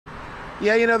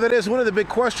Yeah, you know, that is one of the big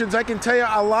questions. I can tell you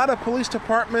a lot of police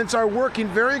departments are working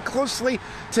very closely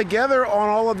together on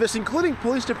all of this, including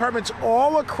police departments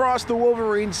all across the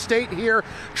Wolverine state here,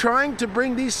 trying to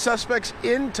bring these suspects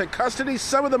into custody.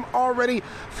 Some of them already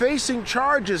facing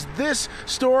charges. This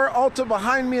store, Ulta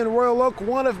behind me in Royal Oak,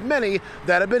 one of many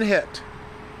that have been hit.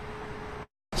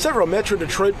 Several Metro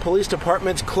Detroit police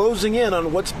departments closing in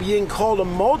on what's being called a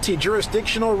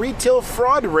multi-jurisdictional retail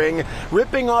fraud ring,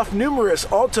 ripping off numerous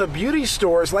Ulta beauty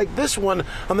stores like this one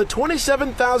on the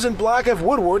 27,000 block of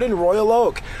Woodward in Royal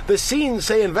Oak. The scene,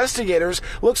 say investigators,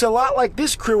 looks a lot like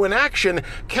this crew in action,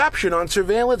 captured on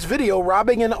surveillance video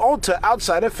robbing an Ulta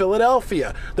outside of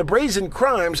Philadelphia. The brazen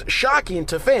crimes shocking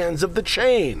to fans of the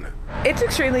chain. It's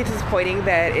extremely disappointing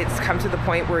that it's come to the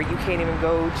point where you can't even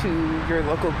go to your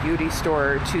local beauty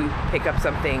store to pick up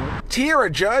something. Tiara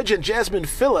Judge and Jasmine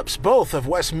Phillips, both of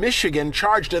West Michigan,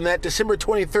 charged in that December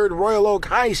 23rd Royal Oak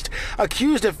heist,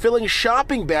 accused of filling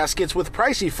shopping baskets with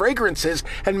pricey fragrances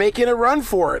and making a run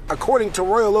for it, according to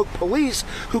Royal Oak police,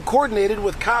 who coordinated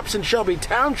with cops in Shelby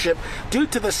Township due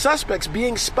to the suspects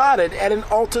being spotted at an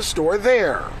Ulta store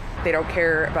there. They don't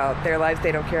care about their lives.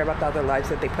 They don't care about the other lives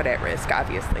that they put at risk,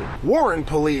 obviously. Warren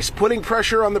police putting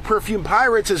pressure on the perfume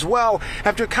pirates as well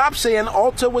after cops say an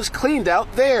Ulta was cleaned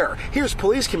out there. Here's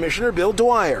Police Commissioner Bill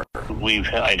Dwyer. We've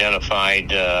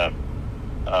identified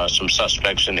some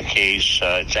suspects in the case.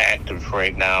 It's active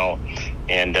right now,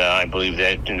 and I believe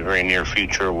that in the very near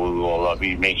future we will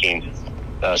be making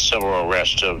several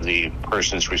arrests of the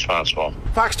persons responsible.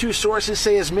 Fox 2 sources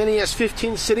say as many as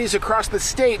 15 cities across the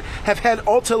state have had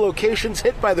Ulta locations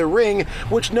hit by the ring,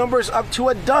 which numbers up to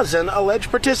a dozen alleged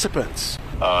participants.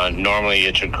 Normally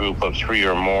it's a group of 3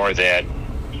 or more that,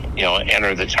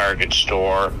 enter the target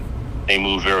store. They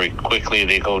move very quickly.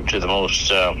 They go to the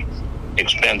most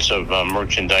expensive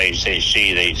merchandise they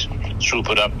see. They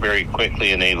swoop it up very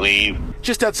quickly and they leave.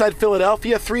 Just outside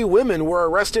Philadelphia, 3 women were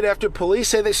arrested after police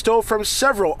say they stole from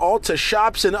several Ulta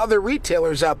shops and other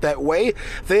retailers out that way.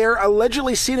 They are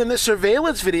allegedly seen in this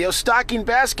surveillance video stocking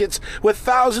baskets with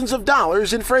thousands of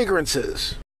dollars in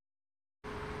fragrances.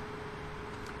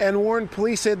 And Warren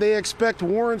police said they expect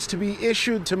warrants to be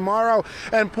issued tomorrow.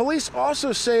 And police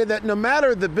also say that no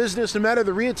matter the business, no matter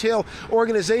the retail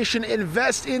organization,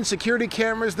 invest in security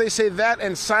cameras. They say that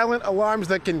and silent alarms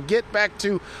that can get back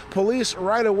to police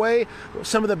right away,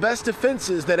 some of the best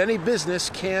defenses that any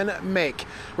business can make.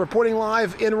 Reporting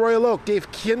live in Royal Oak,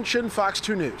 Dave Kinchin, Fox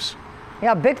 2 News.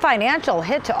 Yeah, big financial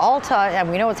hit to Ulta, and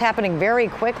we know it's happening very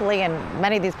quickly, and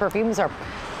many of these perfumes are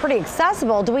pretty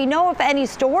accessible. Do we know if any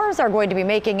stores are going to be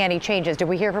making any changes? Did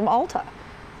we hear from Ulta?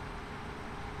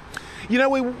 You know,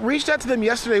 we reached out to them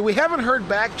yesterday. We haven't heard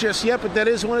back just yet, but that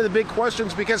is one of the big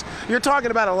questions because you're talking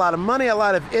about a lot of money, a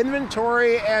lot of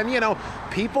inventory, and,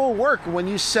 people work. When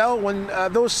you sell, when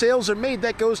those sales are made,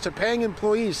 that goes to paying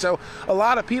employees. So a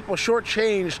lot of people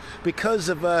shortchanged because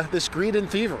of this greed and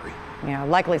thievery. Yeah,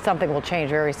 likely something will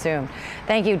change very soon.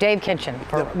 Thank you, Dave Kinchin,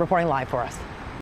 for reporting live for us.